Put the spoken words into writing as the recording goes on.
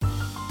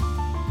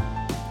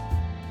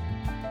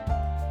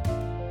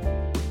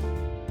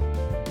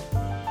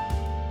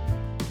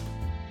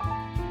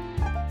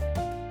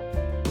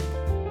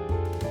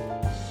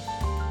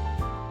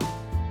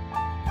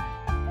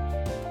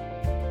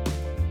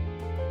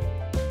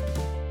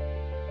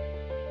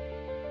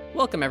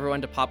Welcome everyone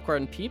to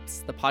Popcorn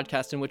Peeps, the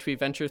podcast in which we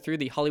venture through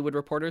the Hollywood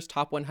Reporter's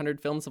top 100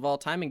 films of all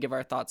time and give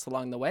our thoughts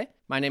along the way.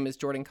 My name is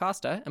Jordan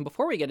Costa, and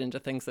before we get into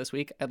things this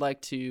week, I'd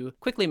like to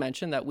quickly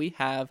mention that we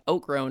have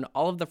outgrown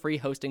all of the free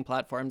hosting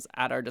platforms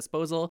at our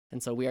disposal,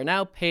 and so we are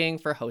now paying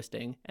for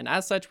hosting. And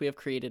as such, we have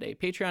created a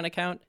Patreon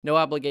account, no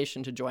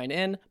obligation to join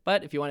in,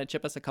 but if you want to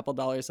chip us a couple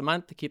dollars a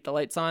month to keep the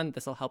lights on,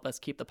 this will help us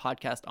keep the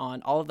podcast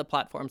on all of the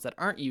platforms that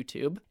aren't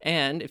YouTube.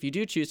 And if you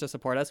do choose to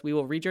support us, we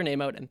will read your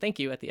name out and thank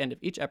you at the end of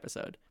each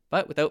episode.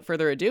 But without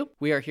further ado,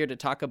 we are here to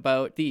talk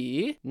about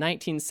the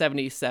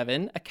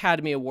 1977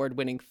 Academy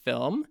Award-winning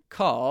film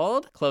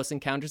called Close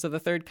Encounters of the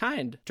Third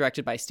Kind,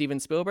 directed by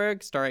Steven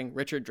Spielberg, starring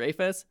Richard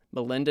Dreyfuss,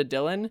 Melinda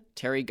Dillon,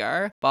 Terry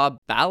Garr, Bob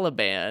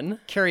Balaban,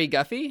 Kerry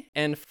Guffey,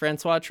 and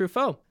Francois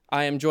Truffaut.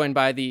 I am joined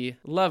by the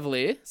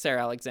lovely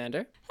Sarah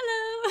Alexander.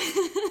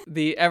 Hello.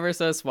 The ever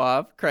so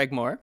suave Craig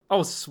Moore.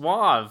 Oh,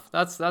 suave.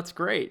 That's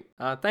great.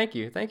 Thank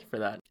you for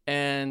that.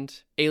 And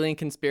alien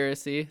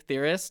conspiracy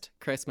theorist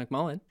Chris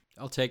McMullen.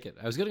 I'll take it.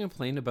 I was going to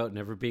complain about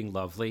never being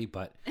lovely,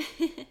 but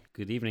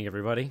good evening,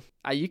 everybody.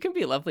 You can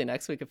be lovely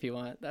next week if you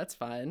want. That's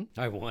fine.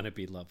 I want to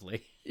be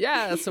lovely.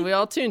 Yeah, so we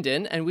all tuned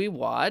in and we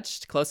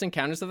watched Close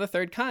Encounters of the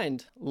Third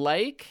Kind.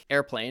 Like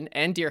Airplane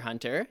and Deer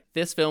Hunter,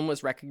 this film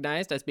was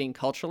recognized as being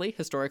culturally,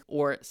 historic,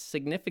 or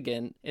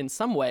significant in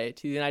some way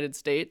to the United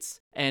States,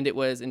 and it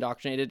was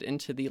indoctrinated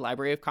into the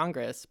Library of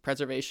Congress,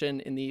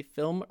 preservation in the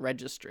film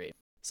registry.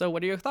 So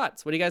what are your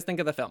thoughts? What do you guys think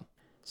of the film?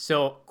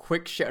 So,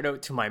 quick shout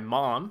out to my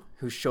mom,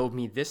 who showed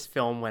me this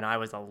film when I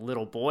was a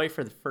little boy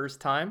for the first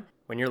time.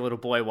 When you're a little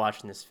boy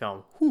watching this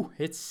film,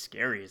 it's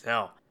scary as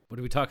hell. What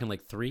are we talking,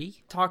 like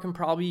 3? Talking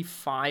probably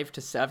 5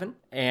 to 7.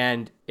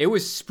 And it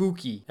was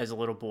spooky as a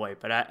little boy,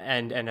 but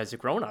and as a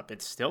grown-up,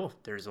 it's still,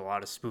 there's a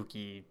lot of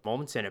spooky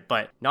moments in it,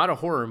 but not a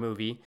horror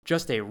movie,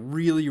 just a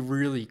really,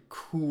 really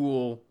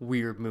cool,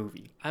 weird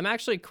movie. I'm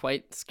actually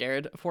quite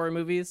scared of horror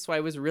movies, so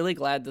I was really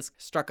glad this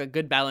struck a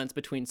good balance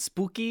between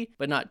spooky,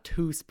 but not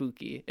too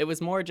spooky. It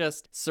was more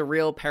just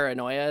surreal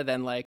paranoia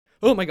than like,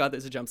 oh my god,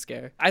 there's a jump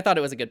scare. I thought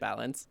it was a good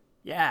balance.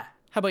 Yeah.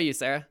 How about you,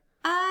 Sarah?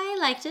 I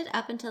liked it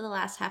up until the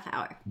last half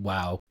hour.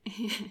 Wow.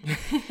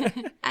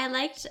 I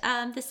liked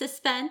the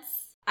suspense.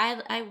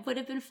 I would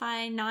have been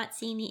fine not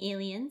seeing the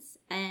aliens,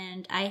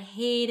 and I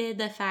hated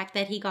the fact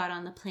that he got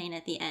on the plane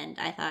at the end.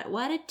 I thought,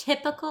 what a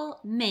typical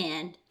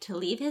man to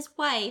leave his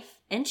wife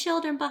and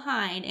children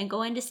behind and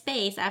go into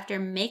space after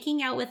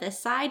making out with a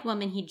side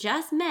woman he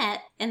just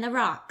met in the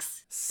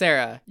rocks.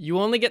 Sarah, you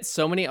only get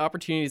so many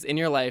opportunities in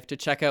your life to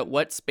check out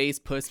what space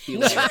puss be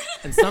like,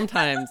 and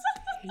sometimes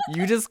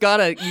you just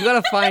gotta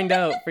find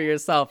out for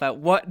yourself at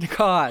what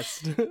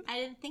cost. I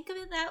didn't think of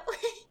it that way.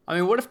 I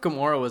mean, what if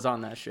Gamora was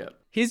on that ship?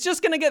 He's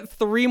just gonna get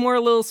 3 more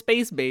little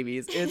space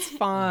babies. It's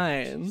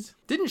fine.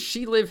 Didn't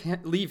she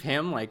leave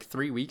him like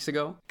 3 weeks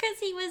ago? Because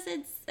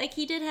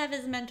he did have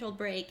his mental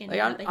break. And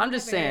Like I'm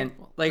just saying,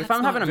 like if That's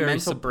I'm having a not very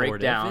mental supportive,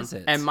 breakdown is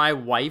it? and my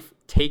wife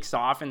takes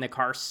off in the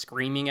car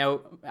screaming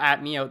out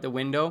at me out the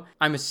window,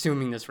 I'm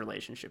assuming this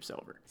relationship's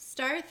over.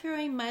 Start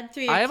throwing mud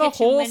through your I have a kitchen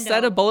whole window.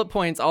 set of bullet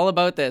points all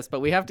about this, but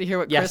we have to hear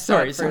what Chris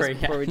thought first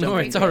before we jump No,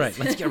 into it's all right.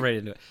 Let's get right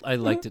into it. I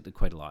liked it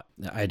quite a lot.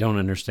 I don't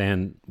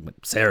understand what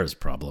Sarah's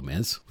problem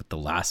is with the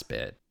last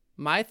bit.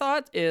 My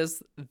thought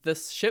is the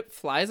ship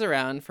flies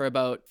around for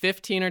about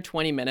 15 or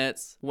 20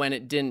 minutes when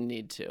it didn't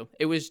need to.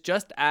 It was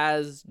just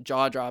as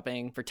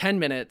jaw-dropping for 10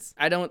 minutes.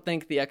 I don't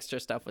think the extra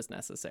stuff was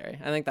necessary.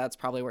 I think that's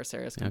probably where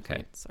Sarah's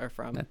complaints are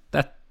from.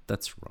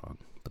 That's wrong,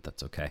 but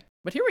that's okay.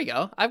 But here we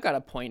go. I've got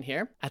a point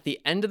here. At the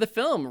end of the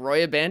film,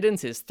 Roy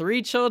abandons his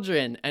 3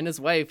 children and his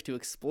wife to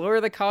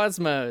explore the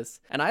cosmos.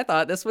 And I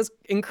thought this was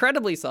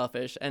incredibly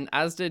selfish, and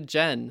as did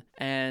Jen.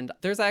 And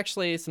there's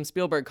actually some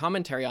Spielberg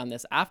commentary on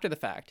this after the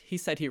fact. He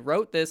said he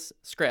wrote this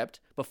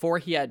script before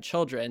he had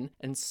children,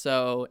 and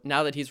so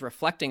now that he's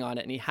reflecting on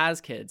it and he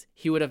has kids,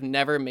 he would have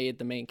never made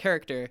the main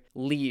character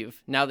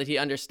leave now that he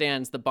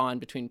understands the bond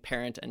between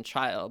parent and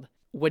child.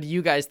 What do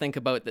you guys think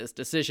about this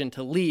decision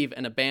to leave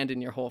and abandon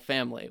your whole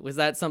family? Was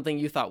that something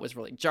you thought was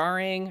really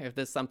jarring? Or is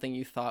this something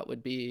you thought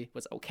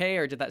was okay?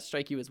 Or did that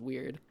strike you as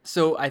weird?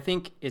 So I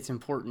think it's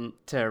important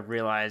to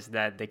realize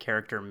that the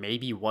character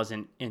maybe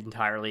wasn't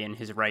entirely in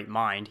his right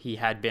mind. He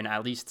had been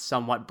at least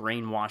somewhat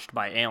brainwashed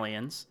by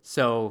aliens.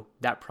 So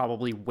that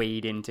probably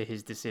weighed into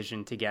his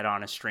decision to get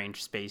on a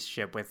strange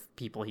spaceship with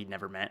people he'd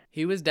never met.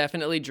 He was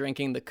definitely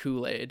drinking the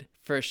Kool-Aid,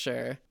 for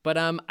sure. But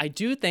I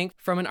do think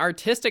from an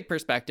artistic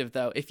perspective,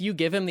 though, if you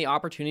give him the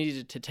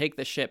opportunity to take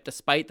the ship,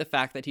 despite the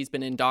fact that he's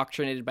been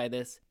indoctrinated by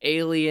this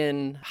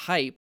alien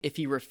hype, if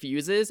he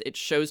refuses, it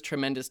shows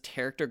tremendous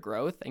character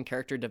growth and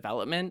character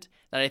development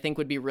that I think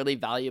would be really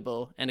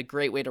valuable and a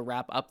great way to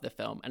wrap up the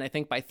film. And I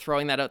think by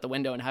throwing that out the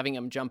window and having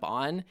him jump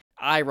on,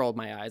 I rolled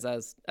my eyes,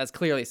 as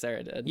clearly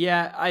Sarah did.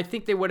 Yeah, I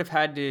think they would have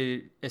had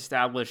to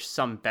establish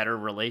some better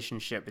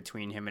relationship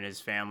between him and his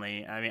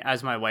family. I mean,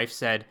 as my wife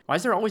said, why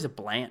is there always a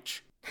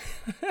Blanche?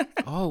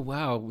 Oh,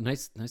 wow.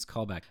 Nice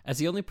callback. As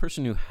the only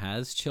person who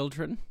has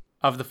children,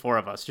 Of the 4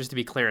 of us, just to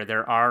be clear,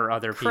 there are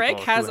other people Craig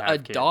has who have a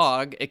kids.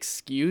 dog,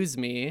 excuse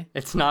me.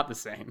 It's not the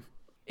same.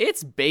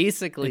 It's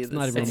basically It's the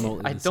not even same.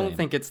 remotely I the don't same.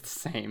 think it's the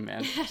same,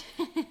 man.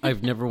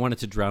 I've never wanted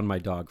to drown my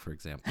dog, for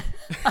example.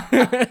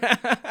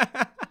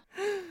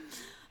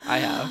 I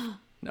have.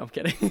 No, I'm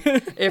kidding.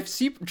 If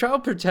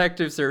Child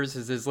Protective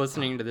Services is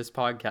listening to this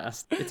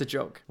podcast, it's a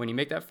joke. When you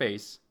make that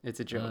face, it's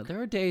a joke.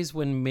 There are days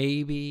when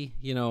maybe,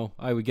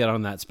 I would get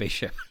on that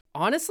spaceship.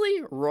 Honestly,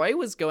 Roy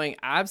was going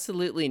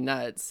absolutely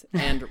nuts,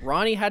 and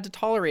Ronnie had to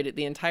tolerate it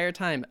the entire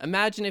time.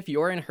 Imagine if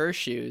you're in her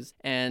shoes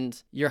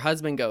and your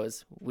husband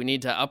goes, we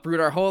need to uproot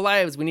our whole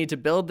lives. We need to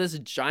build this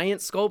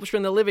giant sculpture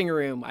in the living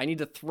room. I need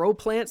to throw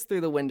plants through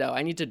the window.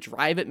 I need to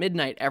drive at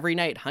midnight every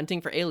night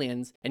hunting for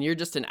aliens. And you're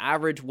just an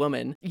average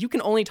woman. You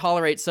can only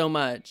tolerate so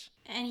much.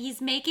 And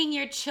he's making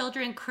your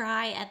children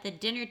cry at the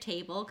dinner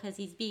table because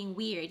he's being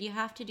weird. You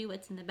have to do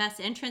what's in the best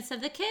interest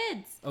of the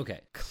kids. Okay.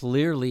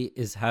 Clearly,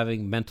 is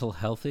having mental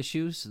health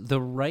issues.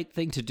 The right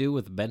thing to do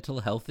with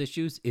mental health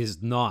issues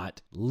is not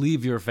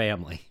leave your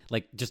family.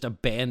 Like, just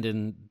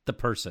abandon the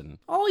person.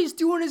 All he's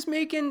doing is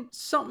making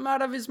something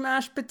out of his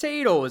mashed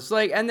potatoes.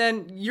 And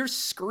then you're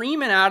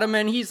screaming at him,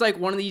 and he's like,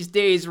 one of these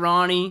days,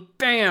 Ronnie,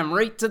 bam,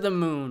 right to the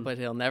moon. But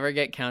he'll never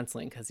get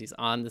counseling because he's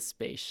on the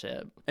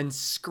spaceship. And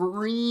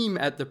scream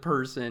at the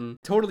person.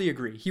 Totally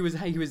agree. He was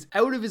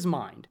out of his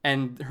mind.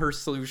 And her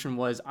solution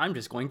was, I'm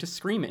just going to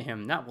scream at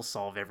him. That will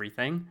solve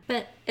everything.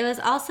 But it was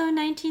also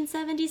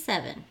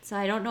 1977, so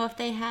I don't know if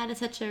they had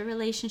such a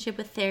relationship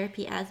with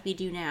therapy as we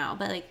do now.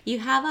 But you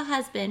have a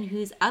husband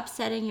who's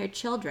upsetting your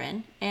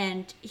children,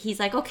 and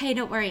he's like, okay,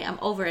 don't worry, I'm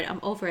over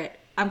it.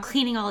 I'm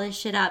cleaning all this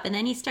shit up. And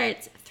then he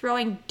starts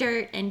throwing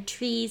dirt and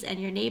trees and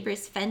your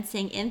neighbor's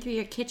fencing in through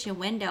your kitchen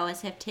window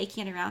instead of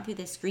taking it around through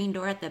the screen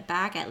door at the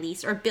back at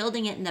least, or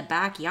building it in the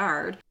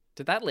backyard.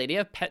 Did that lady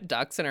have pet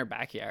ducks in her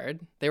backyard?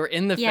 They were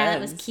in the fence. Yeah,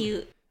 that was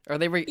cute. Or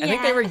they were, I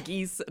think they were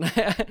geese.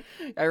 And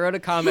I wrote a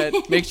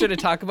comment, make sure to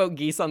talk about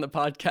geese on the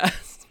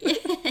podcast.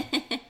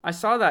 I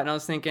saw that and I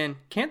was thinking,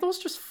 can't those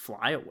just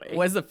fly away?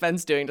 What is the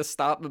fence doing to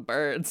stop the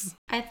birds?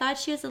 I thought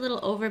she was a little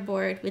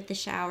overboard with the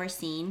shower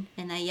scene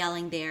and the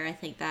yelling there. I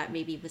think that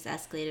maybe was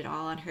escalated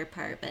all on her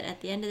part. But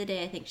at the end of the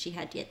day, I think she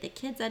had to get the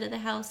kids out of the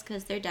house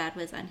because their dad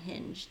was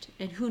unhinged.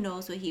 And who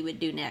knows what he would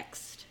do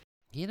next.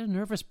 He had a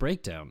nervous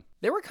breakdown.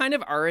 They were kind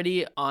of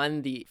already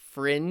on the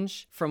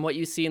fringe from what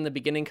you see in the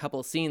beginning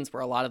couple scenes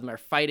where a lot of them are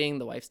fighting.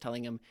 The wife's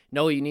telling him,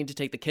 no, you need to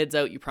take the kids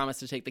out. You promised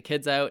to take the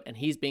kids out. And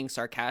he's being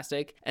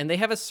sarcastic. And they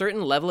have a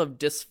certain level of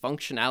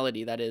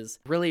dysfunctionality that is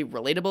really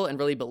relatable and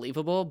really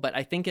believable. But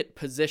I think it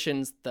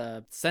positions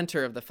the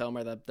center of the film,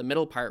 or the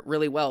middle part,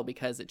 really well,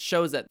 because it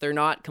shows that they're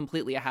not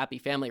completely a happy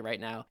family right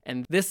now.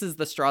 And this is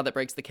the straw that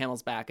breaks the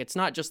camel's back. It's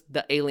not just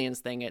the aliens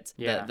thing. It's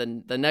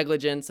the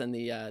negligence and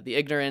the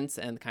ignorance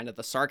and kind of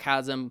the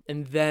sarcasm.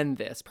 And then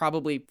this,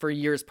 probably for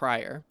years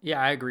prior. Yeah,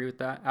 I agree with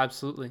that.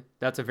 Absolutely.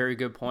 That's a very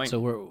good point. So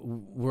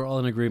we're all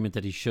in agreement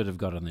that he should have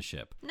got on the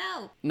ship.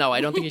 No, I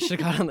don't think he should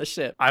have got on the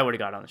ship. I would have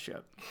got on the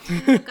ship.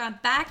 Gone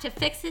back to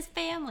fix his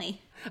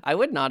family. I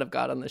would not have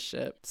got on the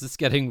ship. This is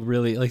getting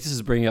really, this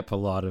is bringing up a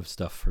lot of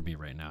stuff for me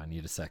right now. I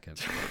need a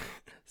second.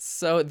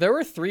 So there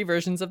were 3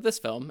 versions of this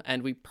film,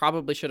 and we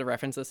probably should have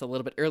referenced this a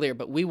little bit earlier,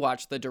 but we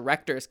watched the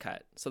director's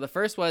cut. So the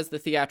first was the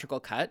theatrical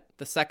cut.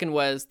 The second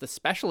was the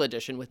special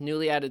edition with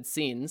newly added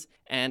scenes.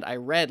 And I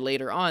read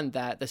later on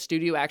that the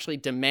studio actually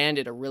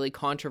demanded a really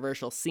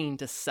controversial scene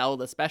to sell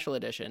the special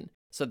edition.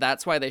 So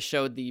that's why they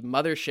showed the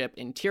mothership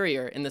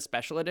interior in the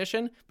special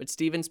edition, but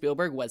Steven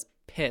Spielberg was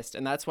pissed.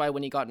 And that's why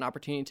when he got an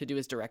opportunity to do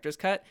his director's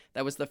cut,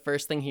 that was the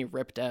first thing he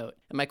ripped out.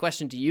 And my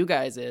question to you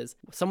guys is,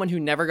 someone who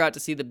never got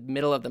to see the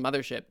middle of the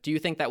mothership, do you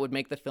think that would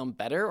make the film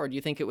better, or do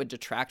you think it would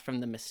detract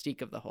from the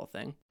mystique of the whole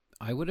thing?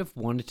 I would have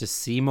wanted to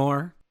see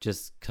more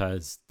just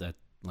because that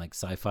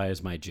sci-fi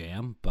is my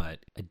jam, but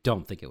I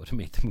don't think it would have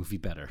made the movie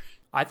better.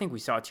 I think we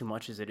saw too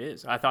much as it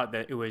is. I thought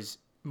that it was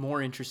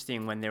more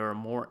interesting when they were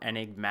more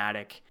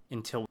enigmatic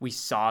until we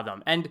saw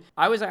them. And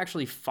I was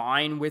actually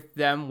fine with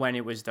them when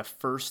it was the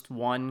first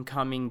one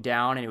coming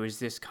down and it was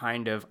this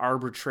kind of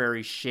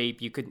arbitrary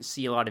shape. You couldn't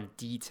see a lot of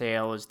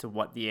detail as to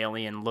what the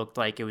alien looked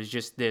like. It was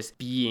just this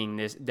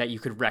being that you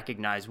could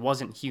recognize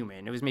wasn't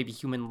human. It was maybe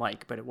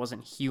human-like, but it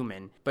wasn't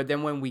human. But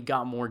then when we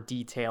got more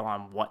detail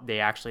on what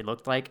they actually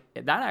looked like,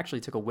 that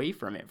actually took away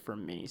from it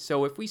from me.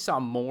 So if we saw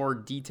more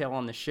detail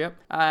on the ship,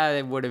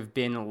 it would have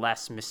been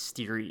less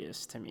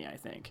mysterious to me, I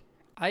think.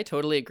 I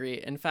totally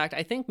agree. In fact,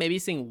 I think maybe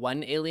seeing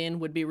one alien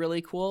would be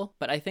really cool,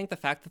 but I think the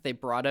fact that they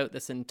brought out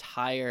this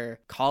entire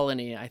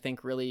colony, I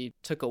think really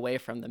took away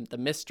from them the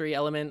mystery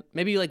element.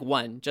 Maybe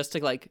one, just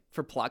to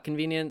for plot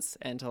convenience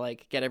and to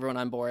get everyone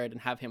on board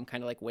and have him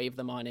kind of wave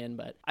them on in.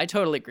 But I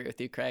totally agree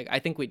with you, Craig. I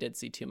think we did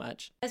see too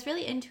much. I was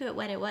really into it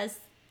when it was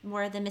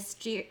more the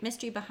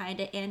mystery behind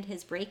it and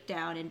his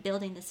breakdown and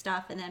building the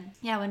stuff. And then,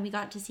 when we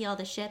got to see all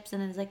the ships,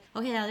 and then it's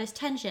okay, now there's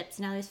 10 ships.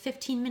 Now there's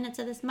 15 minutes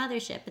of this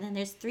mothership. And then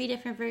there's 3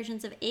 different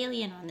versions of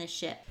alien on this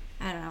ship.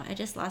 I don't know. I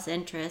just lost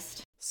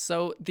interest.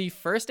 So the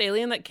first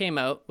alien that came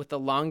out with the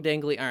long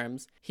dangly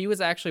arms, he was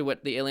actually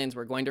what the aliens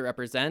were going to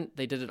represent.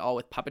 They did it all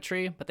with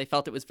puppetry, but they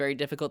felt it was very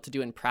difficult to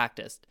do in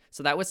practice.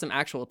 So that was some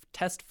actual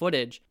test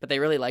footage, but they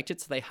really liked it,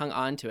 so they hung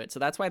on to it. So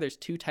that's why there's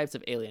two types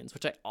of aliens,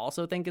 which I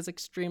also think is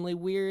extremely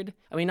weird.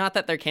 I mean, not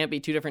that there can't be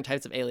two different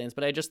types of aliens,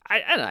 but I don't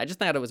know, I just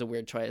thought it was a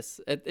weird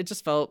choice. It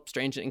just felt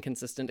strange and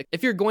inconsistent.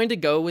 If you're going to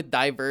go with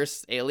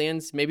diverse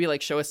aliens, maybe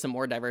like show us some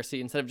more diversity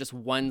instead of just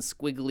one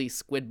squiggly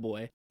squid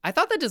boy. I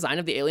thought the design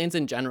of the aliens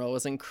in general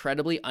was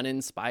incredibly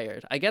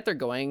uninspired. I get they're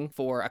going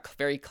for a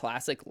very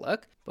classic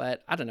look,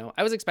 but I don't know.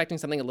 I was expecting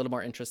something a little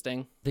more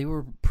interesting. They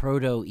were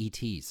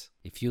proto-ETs.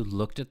 If you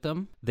looked at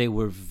them, they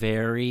were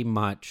very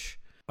much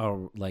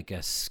like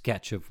a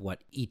sketch of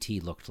what ET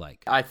looked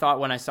like. I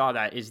thought when I saw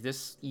that, is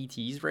this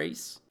ET's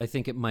race? I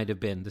think it might have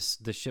been.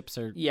 The ships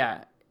are...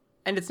 Yeah.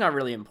 And it's not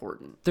really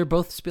important. They're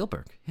both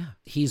Spielberg. Yeah.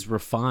 He's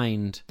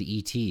refined the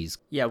ETs.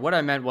 Yeah, what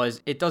I meant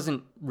was it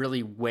doesn't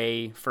really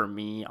weigh for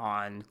me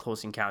on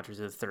Close Encounters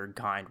of the Third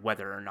Kind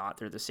whether or not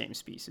they're the same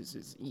species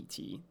as ET.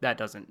 That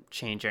doesn't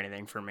change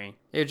anything for me.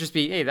 It would just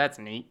be, hey, that's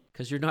neat.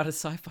 Because you're not a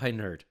sci-fi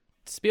nerd.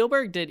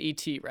 Spielberg did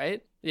ET,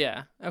 right?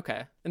 Yeah,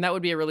 okay. And that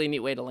would be a really neat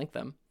way to link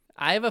them.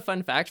 I have a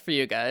fun fact for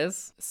you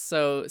guys.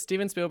 So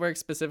Steven Spielberg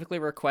specifically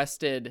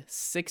requested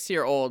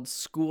 6-year-old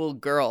school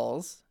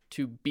girls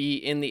to be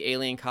in the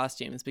alien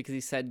costumes because he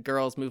said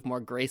girls move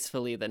more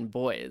gracefully than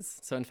boys.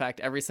 So in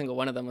fact, every single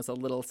one of them was a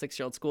little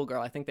 6-year-old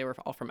schoolgirl. I think they were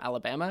all from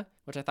Alabama,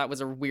 which I thought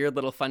was a weird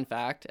little fun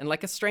fact and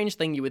like a strange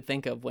thing you would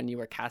think of when you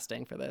were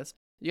casting for this.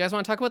 You guys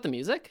want to talk about the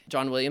music?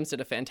 John Williams did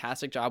a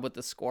fantastic job with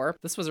the score.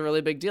 This was a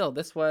really big deal.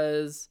 This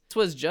was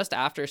just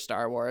after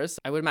Star Wars.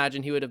 I would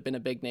imagine he would have been a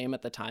big name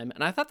at the time.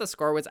 And I thought the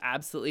score was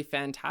absolutely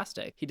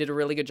fantastic. He did a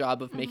really good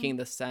job of making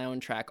the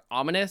soundtrack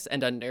ominous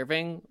and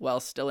unnerving while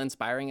still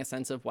inspiring a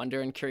sense of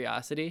wonder and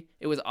curiosity.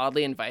 It was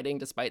oddly inviting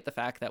despite the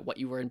fact that what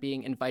you were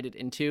being invited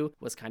into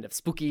was kind of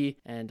spooky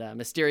and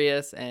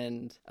mysterious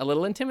and a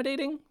little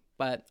intimidating.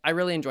 But I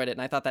really enjoyed it,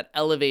 and I thought that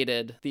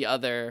elevated the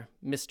other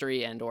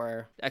mystery and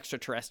or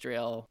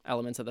extraterrestrial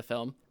elements of the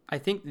film. I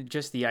think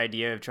just the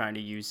idea of trying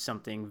to use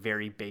something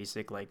very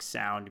basic like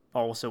sound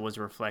also was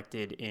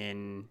reflected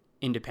in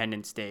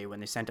Independence Day when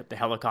they sent up the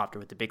helicopter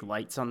with the big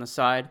lights on the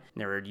side.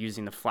 And they were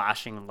using the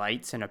flashing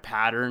lights in a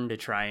pattern to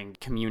try and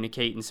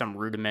communicate in some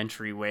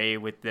rudimentary way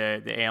with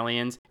the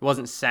aliens. It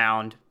wasn't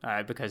sound,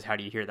 because how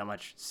do you hear that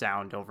much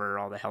sound over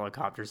all the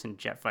helicopters and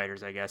jet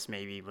fighters, I guess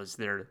maybe was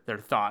their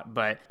thought.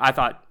 But I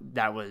thought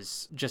that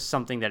was just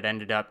something that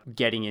ended up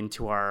getting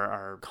into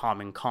our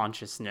common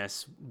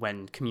consciousness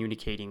when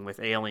communicating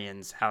with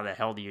aliens. How the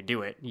hell do you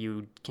do it?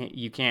 You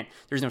can't,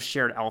 there's no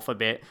shared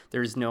alphabet.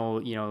 There's no,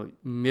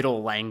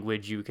 middle language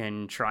you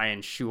can try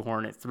and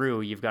shoehorn it through.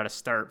 You've got to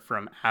start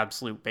from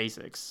absolute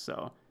basics.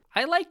 So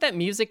I like that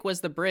music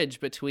was the bridge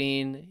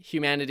between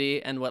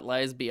humanity and what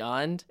lies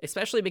beyond,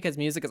 especially because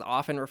music is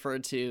often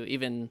referred to,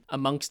 even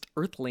amongst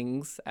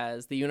Earthlings,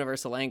 as the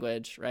universal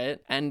language, right?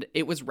 And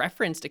it was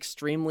referenced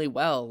extremely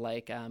well.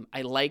 Like,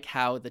 I like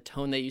how the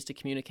tone they used to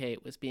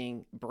communicate was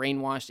being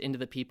brainwashed into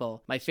the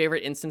people. My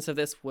favorite instance of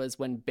this was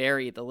when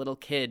Barry, the little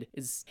kid,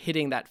 is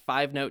hitting that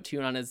 5-note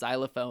tune on his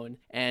xylophone,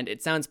 and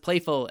it sounds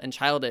playful and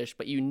childish,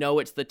 but you know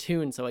it's the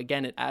tune, so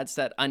again, it adds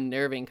that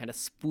unnerving kind of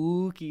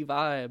spooky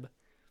vibe.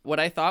 What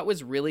I thought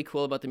was really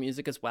cool about the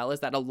music as well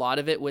is that a lot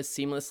of it was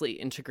seamlessly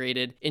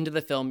integrated into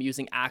the film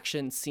using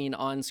action seen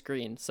on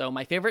screen. So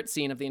my favorite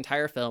scene of the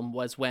entire film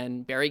was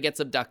when Barry gets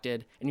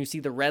abducted and you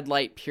see the red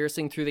light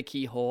piercing through the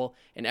keyhole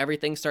and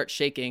everything starts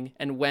shaking.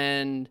 And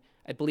when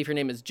I believe her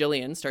name is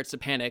Jillian starts to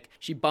panic,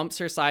 she bumps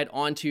her side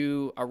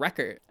onto a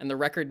record and the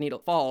record needle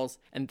falls,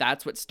 and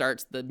that's what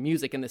starts the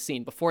music in the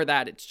scene. Before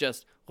that, it's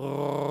just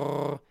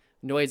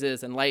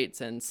noises and lights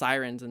and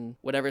sirens and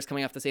whatever's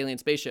coming off this alien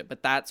spaceship.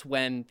 But that's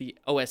when the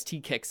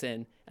OST kicks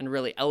in and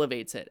really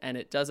elevates it. And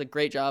it does a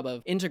great job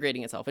of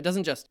integrating itself. It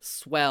doesn't just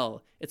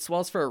swell. It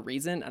swells for a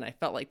reason. And I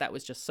felt like that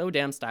was just so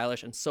damn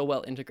stylish and so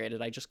well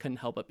integrated. I just couldn't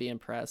help but be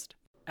impressed.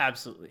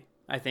 Absolutely.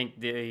 I think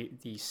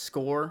the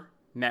score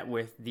met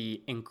with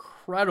the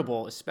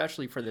incredible,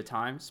 especially for the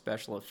time,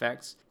 special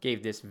effects,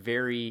 gave this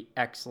very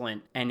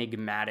excellent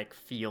enigmatic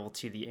feel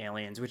to the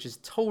aliens, which is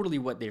totally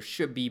what there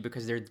should be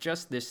because they're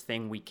just this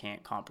thing we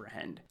can't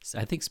comprehend.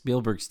 I think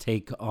Spielberg's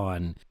take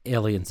on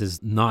aliens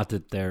is not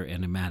that they're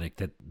enigmatic,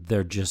 that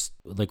they're just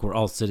like we're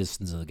all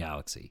citizens of the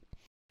galaxy.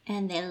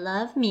 And they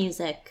love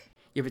music.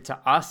 Yeah, but to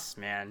us,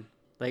 man,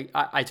 like,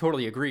 I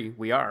totally agree.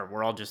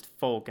 We're all just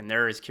folk, and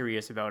they're as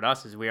curious about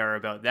us as we are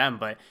about them.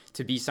 But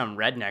to be some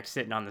redneck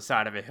sitting on the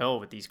side of a hill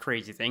with these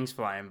crazy things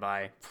flying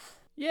by.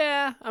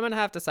 Yeah, I'm going to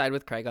have to side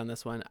with Craig on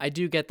this one. I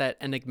do get that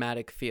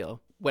enigmatic feel.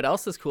 What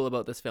else is cool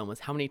about this film is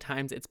how many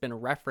times it's been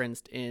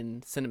referenced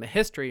in cinema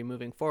history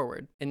moving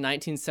forward. In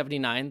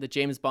 1979, the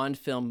James Bond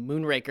film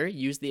Moonraker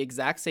used the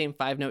exact same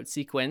 5-note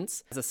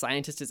sequence as a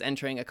scientist is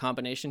entering a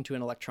combination to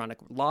an electronic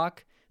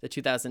lock. The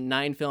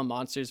 2009 film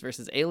Monsters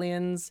vs.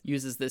 Aliens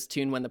uses this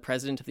tune when the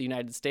President of the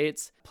United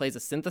States plays a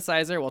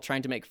synthesizer while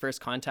trying to make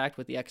first contact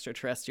with the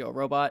extraterrestrial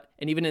robot.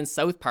 And even in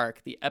South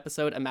Park, the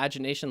episode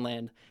Imagination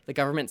Land, the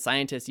government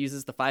scientist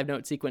uses the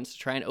 5-note sequence to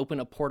try and open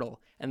a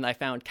portal. And I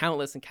found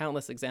countless and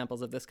countless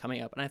examples of this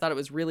coming up. And I thought it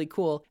was really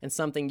cool and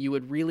something you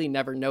would really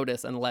never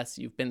notice unless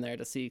you've been there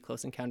to see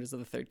Close Encounters of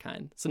the Third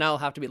Kind. So now I'll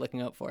have to be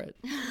looking out for it.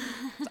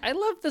 I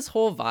love this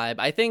whole vibe.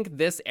 I think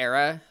this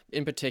era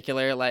in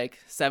particular, like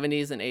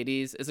 70s and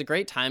 80s, is a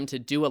great time to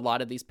do a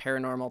lot of these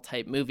paranormal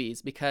type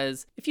movies,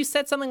 because if you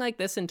said something like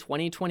this in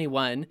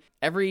 2021,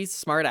 every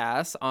smart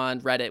ass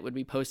on Reddit would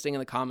be posting in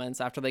the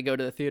comments after they go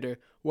to the theater,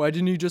 why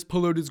didn't he just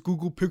pull out his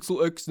Google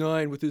Pixel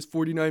X9 with his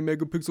 49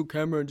 megapixel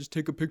camera and just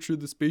take a picture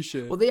of the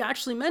spaceship? Well, they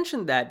actually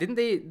mentioned that, didn't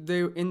they?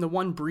 In the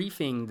one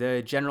briefing,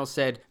 the general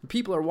said,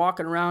 people are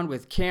walking around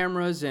with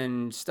cameras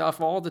and stuff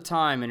all the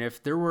time, and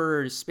if there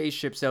were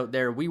spaceships out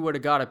there, we would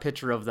have got a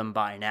picture of them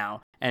by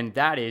now. And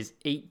that is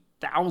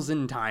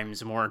 8,000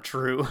 times more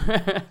true.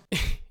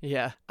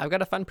 Yeah, I've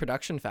got a fun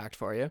production fact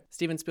for you.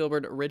 Steven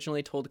Spielberg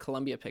originally told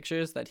Columbia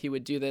Pictures that he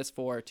would do this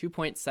for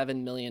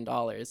 $2.7 million,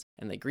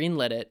 and they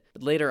greenlit it.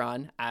 But later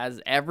on,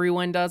 as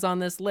everyone does on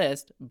this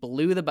list,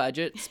 blew the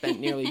budget,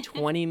 spent nearly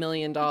 $20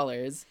 million.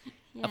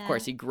 Yeah. Of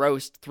course, he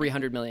grossed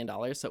 $300 million,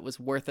 so it was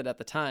worth it at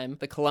the time.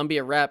 The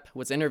Columbia rep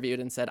was interviewed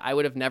and said, I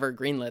would have never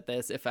greenlit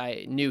this if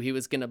I knew he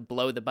was going to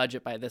blow the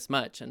budget by this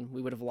much, and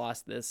we would have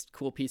lost this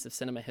cool piece of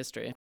cinema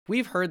history.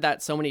 We've heard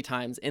that so many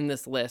times in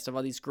this list of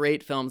all these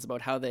great films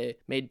about how they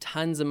made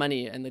tons of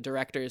money and the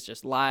directors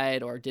just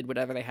lied or did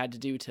whatever they had to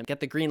do to get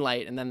the green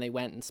light, and then they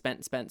went and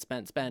spent.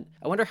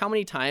 I wonder how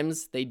many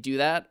times they do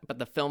that, but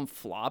the film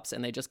flops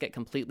and they just get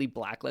completely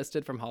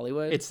blacklisted from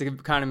Hollywood. It's the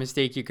kind of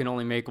mistake you can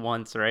only make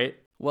once, right?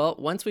 Well,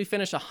 once we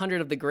finish 100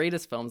 of the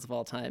greatest films of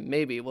all time,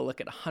 maybe we'll look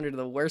at 100 of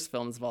the worst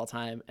films of all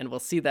time, and we'll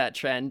see that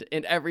trend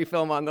in every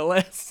film on the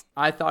list.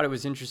 I thought it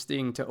was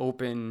interesting to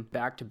open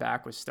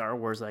back-to-back with Star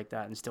Wars like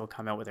that and still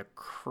come out with a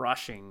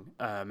crushing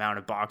amount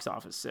of box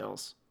office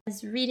sales. I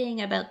was reading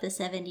about the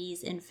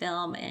 70s in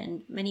film,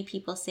 and many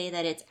people say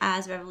that it's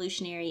as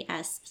revolutionary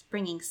as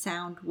bringing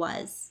sound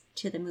was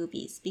to the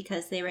movies,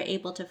 because they were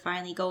able to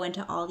finally go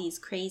into all these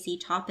crazy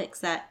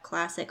topics that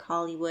classic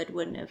Hollywood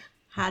wouldn't have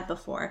had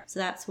before. So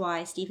that's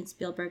why Steven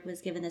Spielberg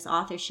was given this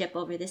authorship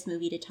over this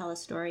movie to tell a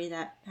story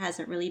that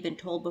hasn't really been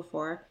told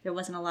before. There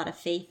wasn't a lot of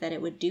faith that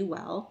it would do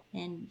well,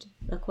 and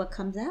look what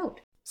comes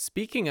out.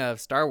 Speaking of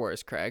Star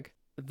Wars, Craig,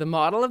 the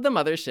model of the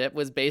mothership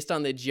was based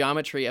on the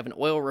geometry of an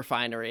oil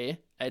refinery.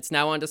 It's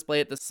now on display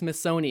at the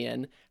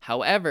Smithsonian.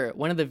 However,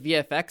 one of the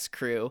VFX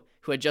crew,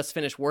 who had just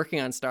finished working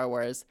on Star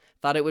Wars,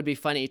 thought it would be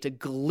funny to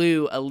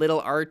glue a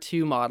little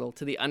R2 model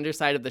to the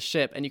underside of the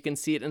ship, and you can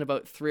see it in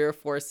about 3 or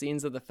 4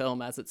 scenes of the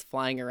film as it's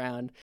flying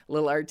around.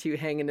 Little R2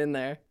 hanging in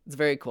there. It's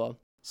very cool.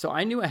 So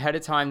I knew ahead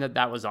of time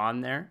that was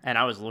on there, and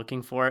I was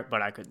looking for it,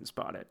 but I couldn't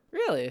spot it.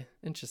 Really?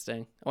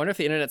 Interesting. I wonder if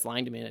the internet's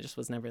lying to me and it just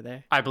was never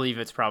there. I believe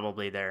it's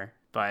probably there,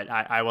 but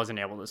I wasn't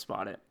able to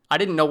spot it. I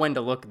didn't know when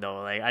to look,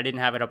 though. Like, I didn't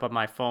have it up on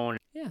my phone.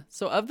 Yeah.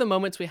 So of the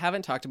moments we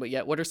haven't talked about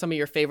yet, what are some of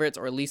your favorites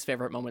or least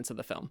favorite moments of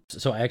the film?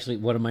 So actually,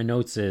 one of my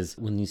notes is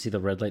when you see the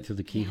red light through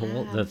the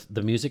keyhole,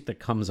 the music that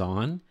comes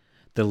on,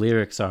 the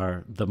lyrics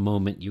are "the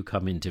moment you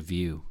come into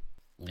view."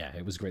 Yeah,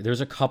 it was great.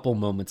 There's a couple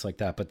moments like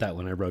that, but that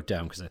one I wrote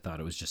down because I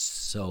thought it was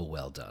just so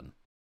well done.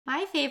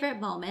 My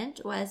favorite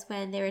moment was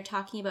when they were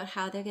talking about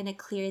how they're going to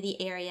clear the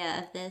area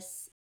of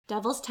this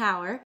Devil's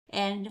Tower.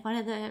 And one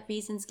of the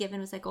reasons given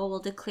was like, oh, we'll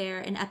declare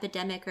an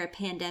epidemic or a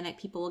pandemic,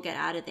 people will get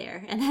out of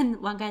there. And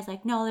then one guy's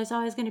like, no, there's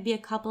always going to be a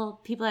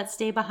couple people that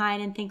stay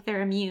behind and think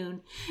they're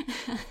immune.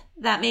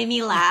 That made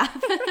me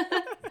laugh.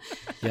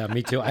 Yeah,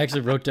 me too. I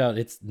actually wrote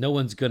down, no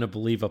one's going to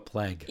believe a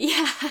plague.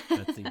 Yeah.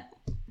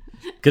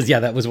 Because, yeah,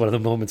 that was one of the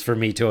moments for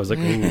me, too. I was like,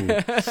 ooh.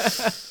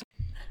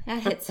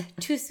 That hits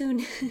too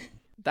soon.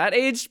 That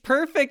aged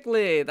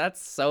perfectly.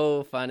 That's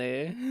so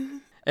funny.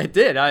 It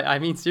did. I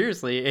mean,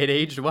 seriously, it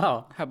aged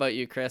well. How about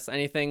you, Chris?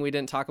 Anything we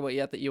didn't talk about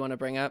yet that you want to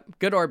bring up?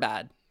 Good or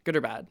bad? Good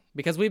or bad?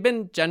 Because we've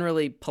been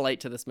generally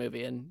polite to this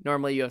movie, and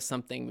normally you have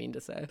something mean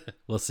to say.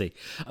 We'll see.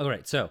 All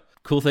right. So,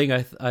 cool thing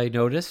I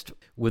noticed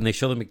when they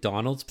show the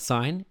McDonald's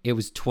sign, it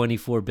was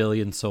 24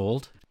 billion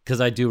sold. Because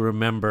I do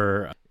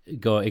remember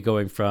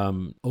going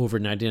from over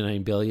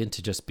 99 billion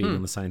to just being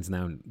on the signs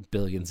now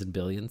billions and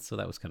billions. So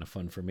that was kind of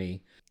fun for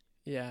me.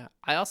 Yeah.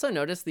 I also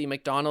noticed the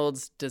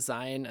McDonald's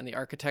design and the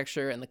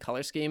architecture and the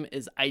color scheme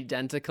is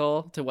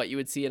identical to what you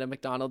would see in a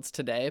McDonald's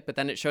today. But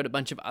then it showed a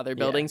bunch of other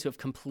buildings who have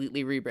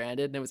completely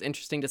rebranded. And it was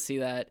interesting to see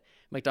that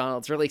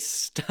McDonald's really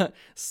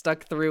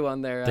stuck through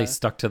on their... They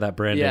stuck to that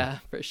branding. Yeah,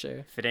 for sure.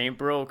 If it ain't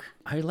broke.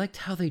 I liked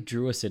how they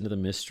drew us into the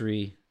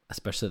mystery,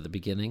 especially at the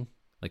beginning.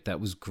 Like,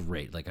 that was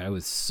great. Like, I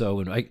was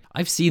so...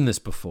 I've seen this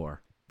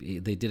before.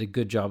 They did a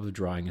good job of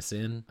drawing us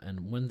in.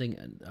 And one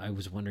thing I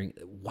was wondering,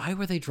 why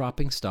were they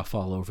dropping stuff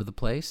all over the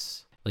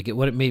place? Like,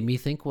 what it made me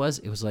think was,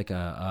 it was like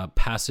a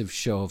passive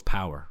show of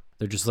power.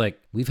 They're just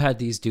like, we've had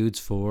these dudes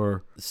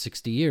for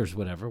 60 years,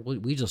 whatever.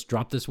 We just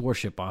dropped this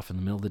warship off in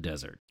the middle of the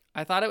desert.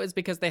 I thought it was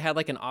because they had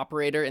like an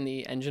operator in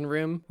the engine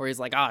room where he's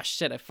like, oh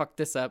shit, I fucked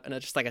this up. And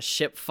it's just like a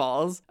ship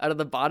falls out of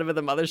the bottom of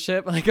the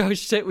mothership. Like, oh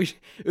shit,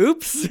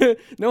 oops.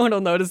 No one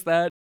will notice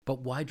that.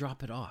 But why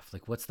drop it off?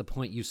 Like, what's the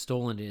point? You've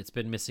stolen it. It's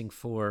been missing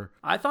for...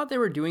 I thought they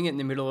were doing it in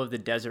the middle of the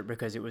desert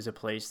because it was a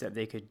place that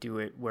they could do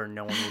it where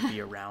no one would be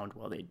around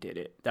while they did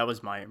it. That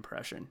was my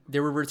impression.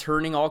 They were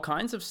returning all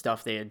kinds of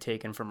stuff they had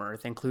taken from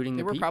Earth, including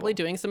the people. They were probably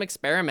doing some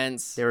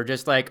experiments. They were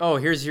just like, oh,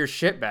 here's your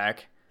shit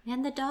back.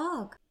 And the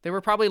dog. They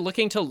were probably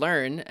looking to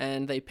learn,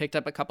 and they picked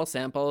up a couple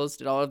samples,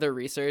 did all of their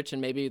research,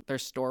 and maybe their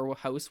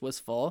storehouse was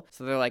full.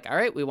 So they're like, all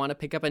right, we want to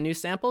pick up a new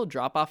sample,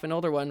 drop off an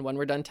older one when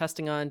we're done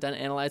testing done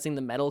analyzing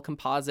the metal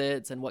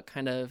composites and what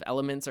kind of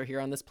elements are here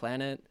on this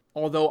planet.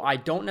 Although I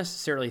don't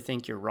necessarily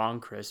think you're wrong,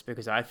 Chris,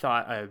 because I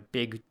thought a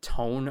big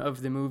tone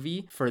of the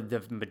movie for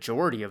the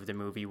majority of the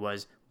movie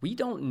was we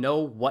don't know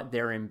what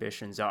their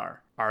ambitions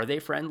are. Are they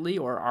friendly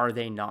or are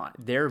they not?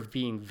 They're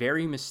being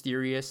very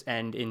mysterious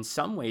and in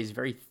some ways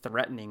very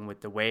threatening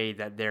with the way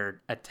that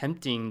they're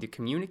attempting to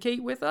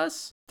communicate with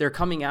us. They're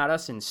coming at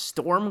us in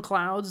storm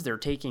clouds. They're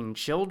taking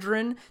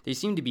children. They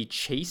seem to be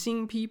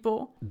chasing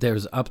people.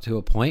 There's up to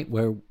a point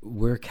where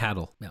we're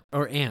cattle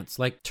or ants,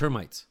 like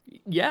termites.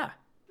 Yeah.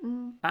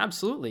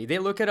 Absolutely. They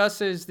look at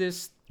us as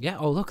this... Yeah,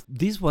 oh look,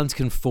 these ones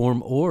can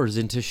form ores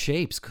into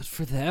shapes. Good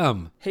for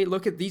them. Hey,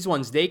 look at these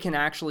ones. They can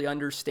actually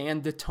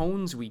understand the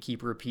tones we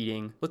keep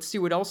repeating. Let's see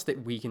what else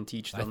that we can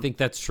teach them. I think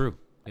that's true.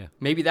 Yeah.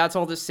 Maybe that's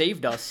all that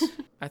saved us.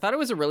 I thought it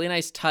was a really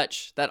nice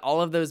touch that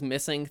all of those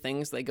missing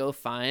things they go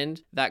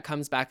find, that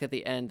comes back at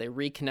the end. They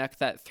reconnect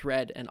that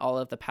thread and all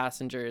of the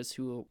passengers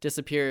who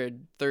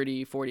disappeared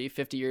 30, 40,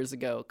 50 years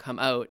ago come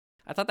out.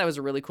 I thought that was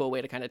a really cool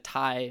way to kind of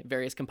tie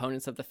various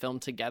components of the film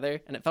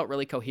together, and it felt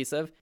really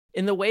cohesive.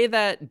 In the way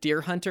that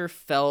Deer Hunter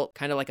felt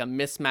kind of like a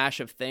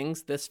mismatch of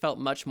things, this felt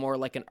much more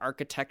like an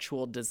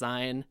architectural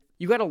design.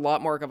 You got a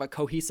lot more of a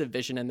cohesive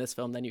vision in this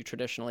film than you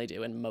traditionally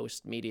do in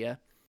most media.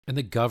 And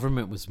the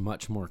government was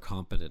much more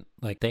competent.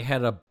 Like, they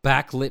had a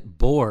backlit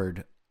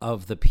board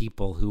of the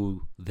people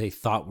who they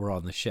thought were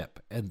on the ship.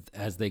 And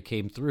as they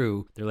came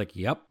through, they're like,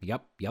 yep.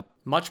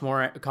 Much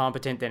more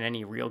competent than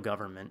any real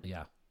government.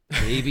 Yeah.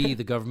 Maybe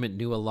the government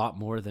knew a lot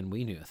more than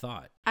we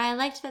thought. I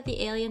liked that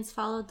the aliens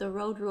followed the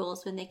road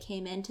rules when they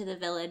came into the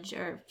village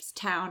or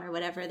town or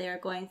whatever they were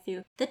going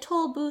through. The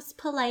toll booths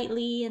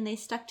politely, and they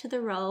stuck to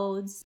the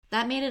roads.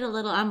 That made it a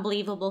little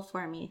unbelievable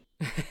for me.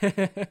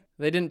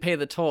 They didn't pay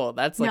the toll.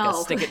 That's like a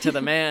stick it to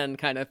the man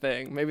kind of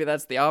thing. Maybe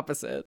that's the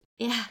opposite.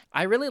 Yeah.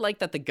 I really like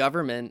that the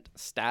government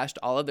stashed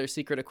all of their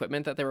secret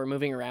equipment that they were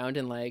moving around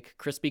in like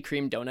Krispy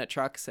Kreme donut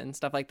trucks and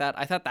stuff like that.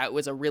 I thought that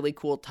was a really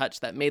cool touch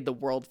that made the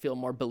world feel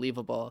more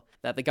believable,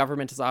 that the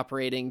government is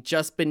operating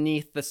just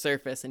beneath the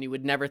surface and you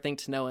would never think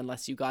to know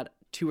unless you got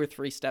 2 or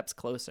 3 steps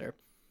closer.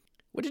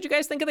 What did you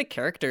guys think of the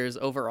characters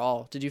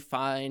overall? Did you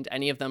find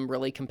any of them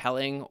really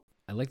compelling?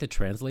 I like the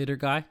translator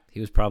guy.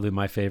 He was probably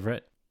my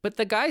favorite. But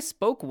the guy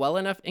spoke well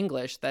enough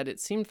English that it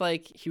seemed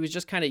like he was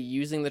just kind of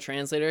using the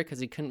translator because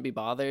he couldn't be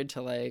bothered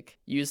to like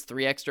use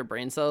 3 extra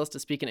brain cells to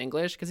speak in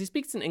English, because he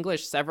speaks in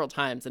English several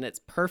times and it's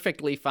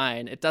perfectly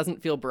fine. It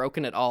doesn't feel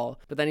broken at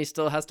all, but then he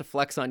still has to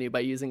flex on you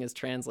by using his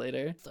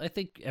translator. I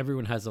think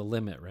everyone has a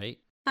limit, right?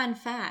 Fun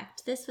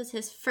fact, this was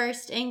his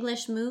first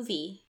English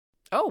movie.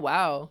 Oh,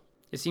 wow.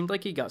 It seemed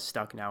like he got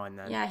stuck now and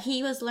then. Yeah,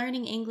 he was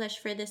learning English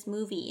for this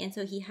movie, and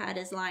so he had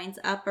his lines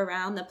up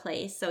around the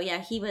place. So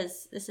yeah,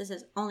 this is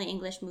his only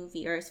English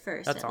movie, or his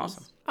first. That's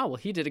awesome. Least. Oh, well,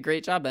 he did a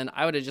great job then.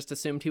 I would have just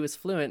assumed he was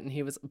fluent and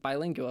he was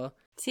bilingual.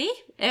 See?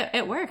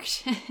 It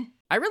worked.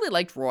 I really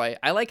liked Roy.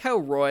 I like how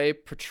Roy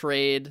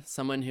portrayed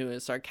someone who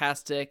is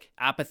sarcastic,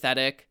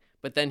 apathetic,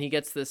 but then he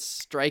gets this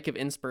strike of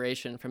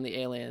inspiration from the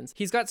aliens.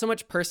 He's got so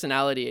much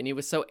personality, and he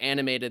was so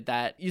animated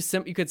that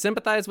you could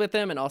sympathize with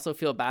him and also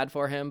feel bad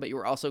for him, but you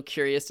were also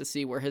curious to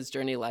see where his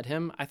journey led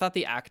him. I thought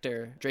the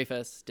actor,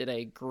 Dreyfuss, did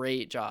a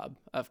great job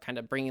of kind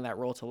of bringing that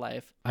role to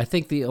life. I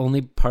think the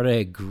only part I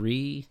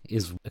agree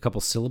is a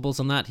couple syllables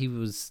on that. He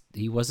was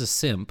a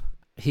simp.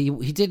 He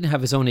didn't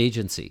have his own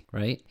agency,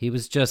 right? He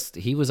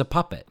was a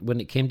puppet. When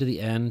it came to the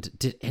end,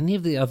 did any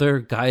of the other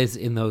guys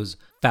in those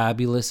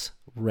fabulous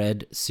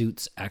red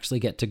suits actually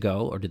get to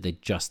go, or did they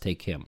just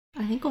take him?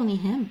 I think only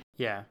him.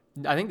 Yeah,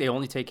 I think they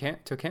only took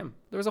him.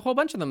 There was a whole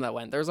bunch of them that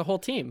went. There was a whole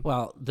team.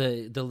 Well,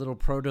 the little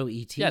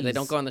proto-ETs... Yeah, they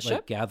don't go on the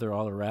ship? Gather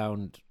all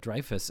around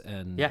Dreyfuss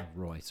and... Yeah.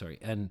 Roy, sorry.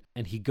 And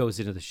he goes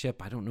into the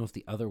ship. I don't know if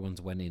the other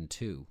ones went in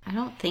too. I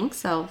don't think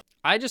so.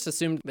 I just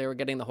assumed they were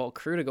getting the whole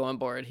crew to go on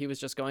board. He was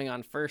just going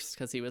on first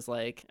because he was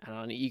like, I don't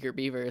know, an eager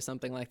beaver or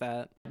something like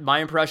that. My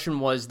impression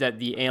was that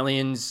the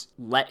aliens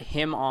let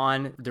him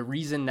on. The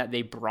reason that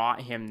they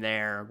brought him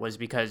there was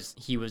because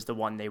he was the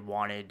one they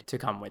wanted to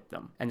come with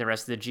them. And the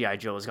rest of the G.I.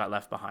 Joes got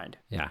left behind.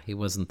 Yeah, he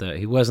wasn't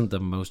the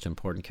most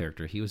important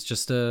character. He was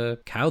just a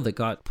cow that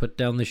got put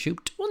down the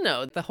chute. Well,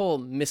 no, the whole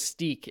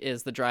mystique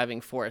is the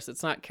driving force.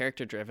 It's not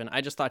character driven.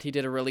 I just thought he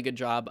did a really good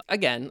job.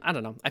 Again, I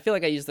don't know. I feel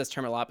like I use this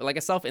term a lot, but like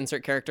a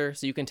self-insert character,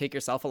 so you can take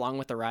yourself along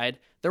with the ride.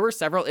 There were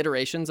several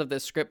iterations of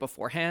this script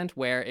beforehand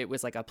where it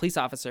was like a police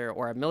officer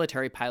or a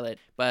military pilot,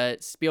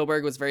 but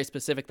Spielberg was very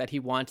specific that he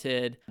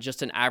wanted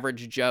just an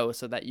average Joe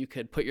so that you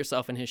could put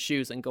yourself in his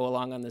shoes and go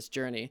along on this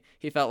journey.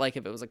 He felt like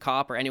if it was a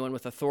cop or anyone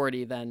with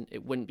authority, then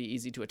it wouldn't be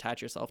easy to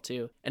attach yourself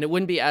to. And it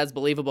wouldn't be as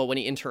believable when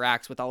he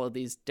interacts with all of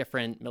these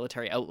different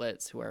military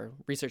outlets who are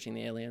researching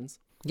the aliens.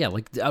 Yeah,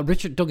 like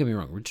Richard, don't get me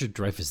wrong, Richard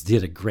Dreyfuss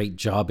did a great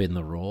job in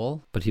the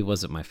role, but he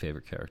wasn't my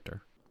favorite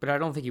character. But I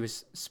don't think he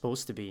was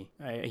supposed to be.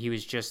 He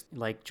was just,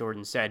 like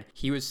Jordan said,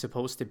 he was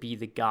supposed to be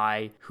the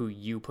guy who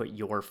you put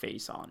your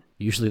face on.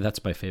 Usually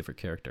that's my favorite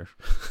character.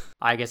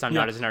 I guess I'm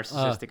not as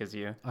narcissistic as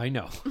you. I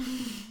know.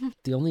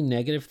 The only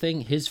negative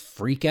thing, his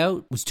freak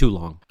out was too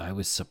long. I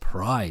was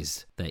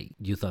surprised that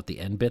you thought the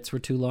end bits were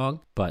too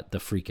long, but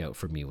the freak out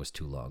for me was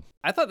too long.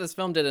 I thought this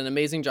film did an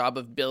amazing job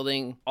of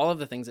building all of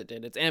the things it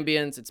did. Its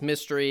ambience, its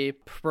mystery,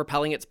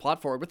 propelling its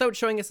plot forward without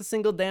showing us a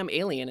single damn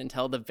alien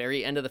until the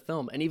very end of the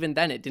film. And even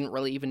then, it didn't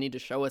really even need to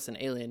show us an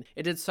alien.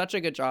 It did such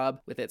a good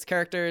job with its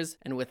characters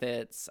and with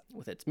its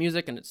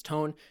music and its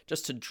tone,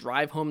 just to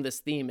drive home this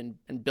theme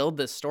and build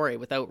this story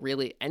without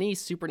really any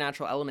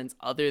supernatural elements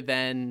other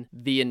than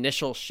the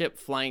initial ship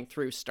flying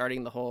through,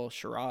 starting the whole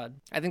charade.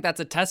 I think that's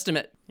a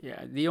testament.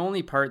 Yeah, the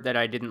only part that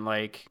I didn't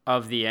like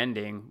of the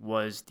ending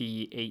was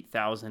the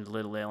 8,000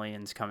 little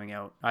aliens coming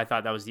out. I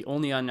thought that was the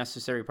only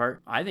unnecessary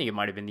part. I think it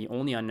might have been the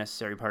only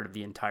unnecessary part of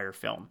the entire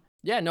film.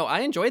 Yeah, no, I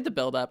enjoyed the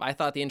build-up. I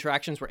thought the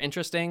interactions were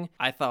interesting.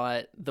 I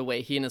thought the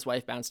way he and his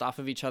wife bounced off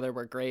of each other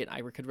were great.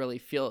 You really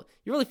feel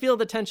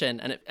the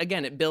tension. And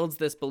it builds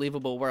this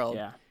believable world.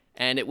 Yeah.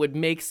 And it would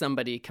make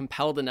somebody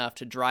compelled enough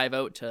to drive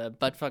out to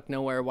buttfuck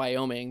nowhere,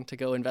 Wyoming, to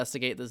go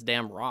investigate this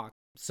damn rock.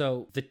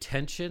 So the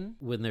tension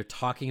when they're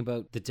talking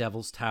about the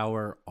Devil's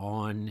Tower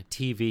on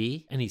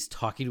TV and he's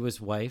talking to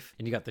his wife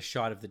and you got the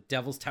shot of the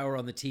Devil's Tower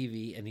on the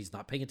TV and he's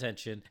not paying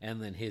attention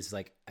and then his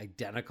like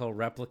identical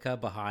replica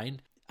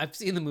behind. I've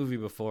seen the movie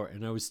before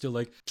and I was still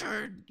like,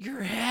 turn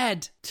your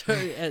head.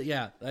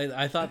 Yeah,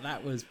 I thought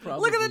that was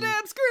probably... Look at the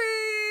damn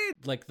screen!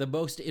 Like the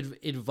most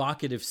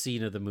evocative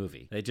scene of the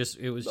movie. It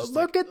was just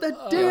look like, at the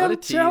damn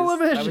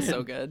television. That was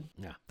so good.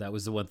 Yeah, that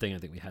was the one thing I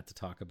think we had to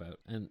talk about.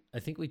 And I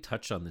think we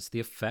touched on this.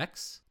 The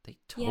effects, they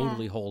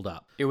totally hold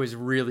up. It was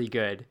really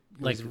good.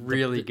 It was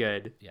really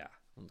good. Yeah,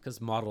 because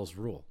models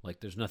rule. Like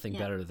there's nothing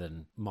better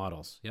than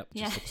models. Yep,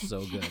 just looks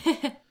so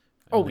good.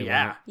 Oh,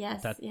 yeah.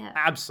 Yes,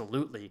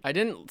 Absolutely. I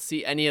didn't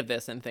see any of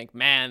this and think,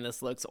 man,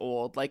 this looks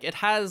old. Like, it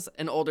has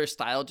an older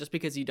style just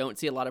because you don't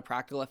see a lot of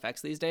practical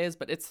effects these days,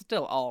 but it's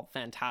still all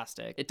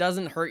fantastic. It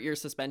doesn't hurt your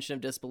suspension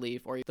of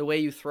disbelief or the way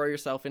you throw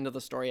yourself into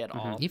the story at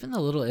all. Even the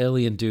little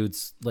alien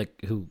dudes,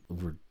 like, who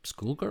were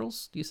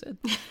schoolgirls, you said?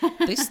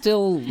 They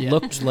still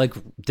looked like,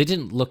 they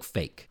didn't look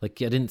fake.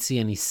 Like, I didn't see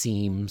any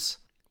seams.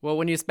 Well,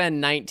 when you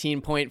spend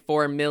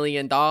 $19.4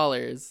 million,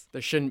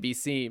 there shouldn't be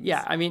seams.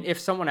 Yeah, I mean, if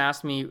someone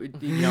asked me,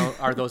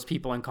 are those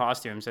people in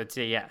costumes, I'd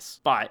say yes.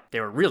 But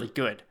they were really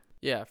good.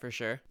 Yeah, for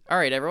sure. All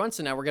right, everyone.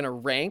 So now we're going to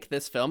rank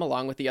this film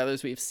along with the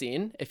others we've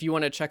seen. If you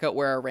want to check out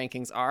where our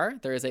rankings are,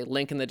 there is a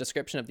link in the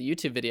description of the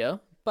YouTube video.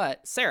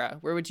 But Sarah,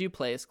 where would you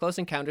place Close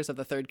Encounters of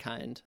the Third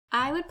Kind?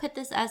 I would put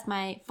this as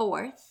my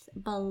fourth,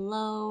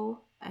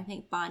 below, I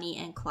think, Bonnie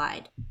and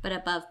Clyde, but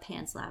above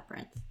Pan's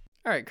Labyrinth.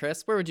 All right,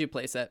 Chris, where would you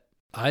place it?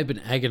 I've been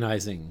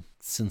agonizing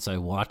since I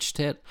watched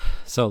it,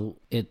 so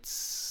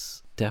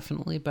it's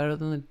definitely better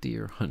than the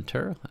Deer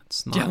Hunter.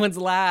 That's not... That one's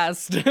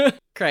last.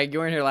 Craig, you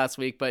weren't here last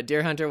week, but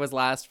Deer Hunter was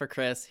last for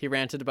Chris. He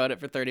ranted about it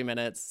for 30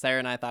 minutes. Sarah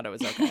and I thought it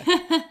was okay.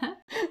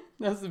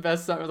 That's the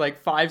best,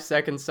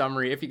 5-second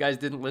summary. If you guys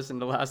didn't listen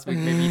to last week,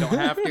 maybe you don't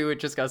have to. It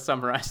just got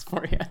summarized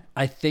for you.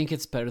 I think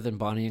it's better than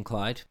Bonnie and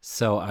Clyde,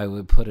 so I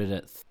would put it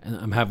at... And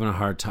I'm having a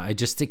hard time. I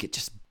just think it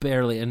just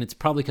barely... And it's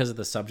probably because of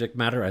the subject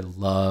matter. I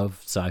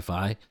love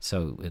sci-fi,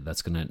 so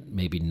that's going to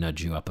maybe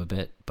nudge you up a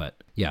bit.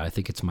 But yeah, I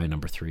think it's my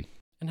number 3.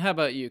 And how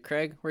about you,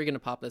 Craig? Where are you going to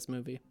pop this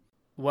movie?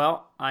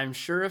 Well, I'm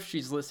sure if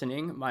she's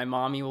listening, my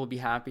mommy will be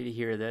happy to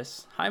hear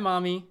this. Hi,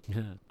 Mommy.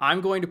 I'm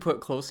going to put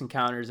Close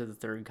Encounters of the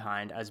Third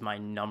Kind as my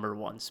number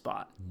 1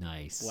 spot.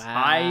 Nice. Wow.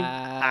 I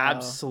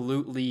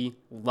absolutely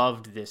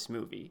loved this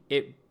movie.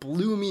 It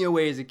blew me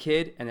away as a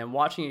kid, and then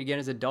watching it again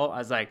as an adult, I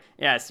was like,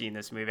 yeah, I've seen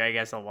this movie. I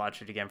guess I'll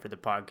watch it again for the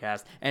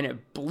podcast. And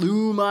it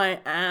blew my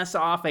ass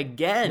off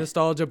again.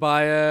 Nostalgia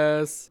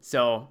bias.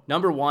 So,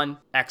 number 1,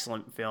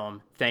 excellent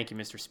film. Thank you,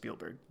 Mr.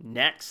 Spielberg.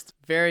 Next.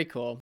 Very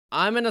cool.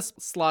 I'm going to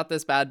slot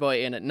this bad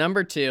boy in at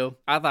number 2.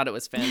 I thought it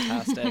was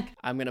fantastic.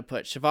 I'm going to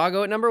put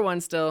Zhivago at number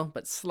 1 still,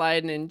 but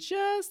sliding in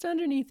just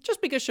underneath,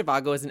 just because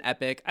Zhivago is an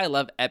epic. I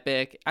love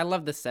epic. I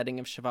love the setting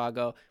of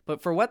Zhivago.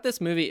 But for what this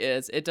movie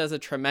is, it does a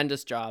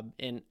tremendous job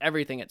in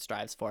everything it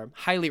strives for.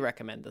 Highly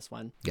recommend this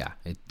one. Yeah,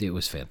 it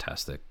was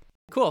fantastic.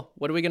 Cool.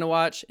 What are we going to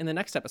watch in the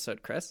next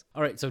episode, Chris?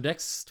 All right, so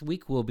next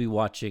week we'll be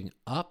watching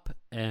Up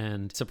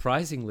And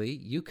surprisingly,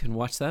 you can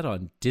watch that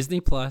on Disney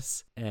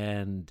Plus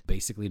and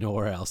basically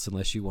nowhere else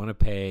unless you want to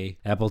pay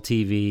Apple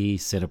TV,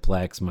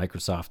 Cineplex,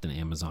 Microsoft, and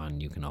Amazon.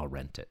 You can all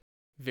rent it.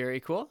 Very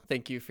cool.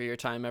 Thank you for your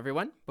time,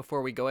 everyone.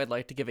 Before we go, I'd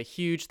like to give a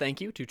huge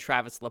thank you to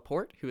Travis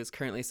Laporte, who is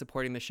currently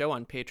supporting the show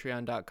on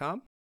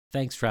patreon.com.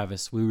 Thanks,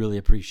 Travis. We really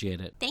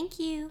appreciate it. Thank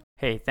you.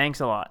 Hey, thanks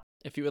a lot.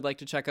 If you would like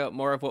to check out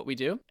more of what we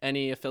do,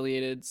 any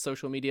affiliated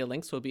social media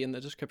links will be in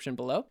the description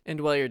below.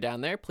 And while you're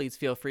down there, please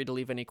feel free to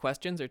leave any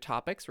questions or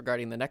topics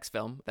regarding the next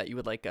film that you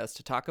would like us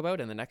to talk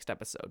about in the next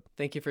episode.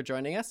 Thank you for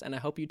joining us, and I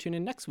hope you tune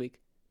in next week.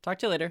 Talk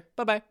to you later.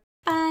 Bye-bye.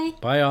 Bye.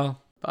 Bye,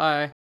 all.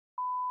 Bye.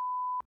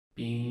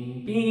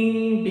 Bing, bing.